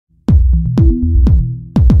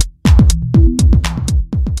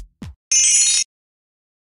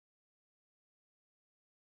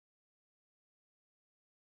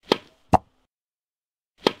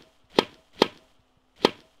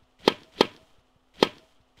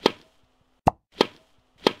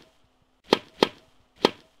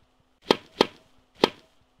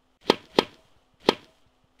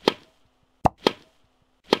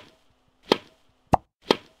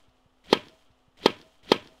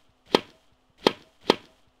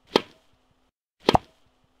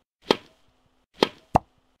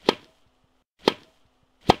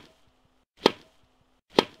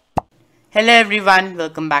Hello everyone,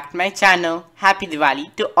 welcome back to my channel. Happy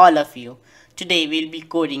Diwali to all of you. Today we'll be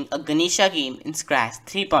coding a Ganesha game in Scratch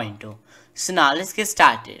 3.0. So now let's get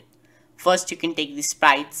started. First you can take the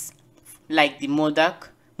sprites like the Modak,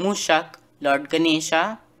 Moushak, Lord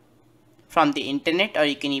Ganesha from the internet, or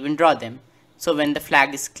you can even draw them. So when the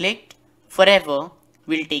flag is clicked, forever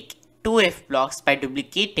we'll take two if blocks by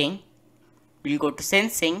duplicating. We'll go to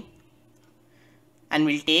sensing and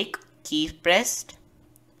we'll take key pressed,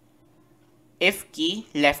 if key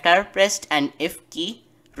left arrow pressed, and if key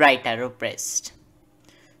right arrow pressed.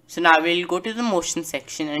 So now we'll go to the motion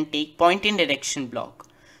section and take point in direction block.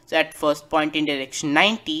 So at first point in direction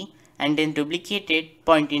 90 and then duplicate it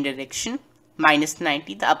point in direction minus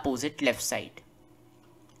 90, the opposite left side,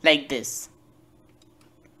 like this.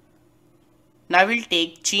 Now we'll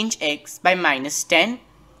take change x by minus 10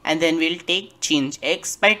 and then we'll take change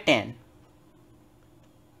x by 10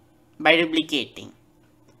 by duplicating.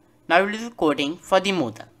 Now we'll do the coding for the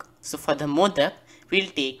Modak. So for the Modak, we'll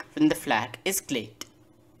take when the flag is clicked.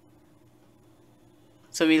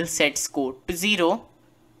 So we'll set score to 0,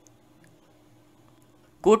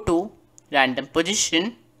 go to random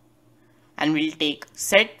position, and we'll take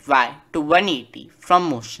set y to 180 from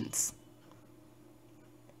motions.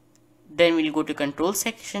 Then we'll go to control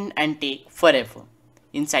section and take forever.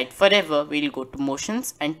 Inside forever, we'll go to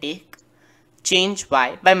motions and take change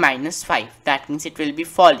y by minus 5. That means it will be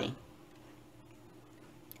falling.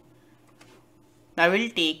 Now we'll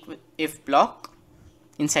take if block.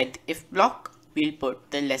 Inside the if block, we'll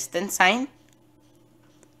put the less than sign.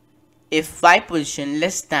 If y position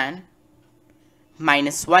less than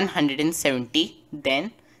minus 170,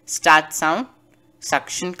 then start sound,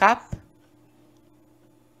 suction cup,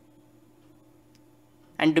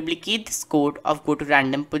 and duplicate this code of go to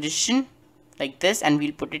random position like this, and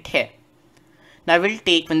we'll put it here. Now we'll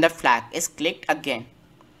take when the flag is clicked again.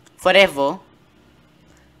 Forever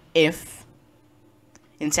if.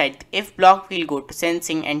 Inside the if block, we'll go to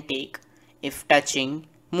sensing and take if touching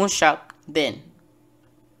Moushak, then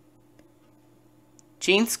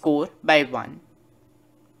change score by 1.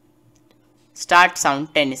 Start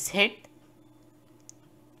sound 10 is hit.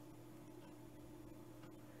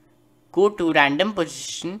 Go to random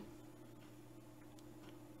position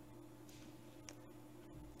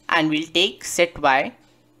and we'll take set y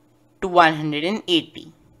to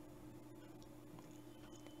 180.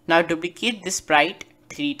 Now duplicate this sprite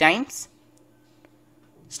 3 times.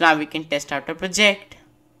 So now we can test out our project.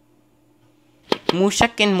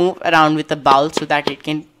 Moushak can move around with a bowl so that it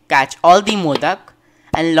can catch all the Modak,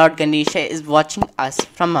 and Lord Ganesha is watching us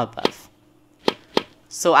from above.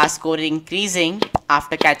 So our score is increasing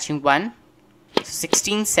after catching one. So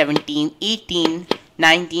 16, 17, 18,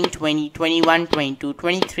 19, 20, 21, 22,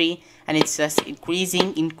 23, and it's just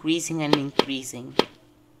increasing and increasing.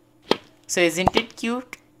 So isn't it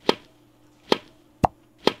cute?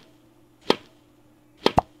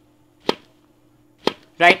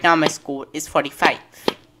 Right now my score is 45.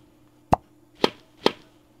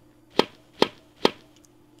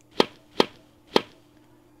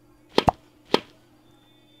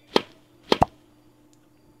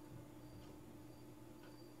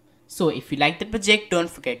 So if you like the project, don't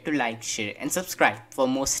forget to like, share and subscribe. For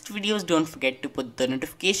more such videos, don't forget to put the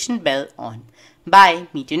notification bell on. Bye,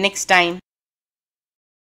 meet you next time.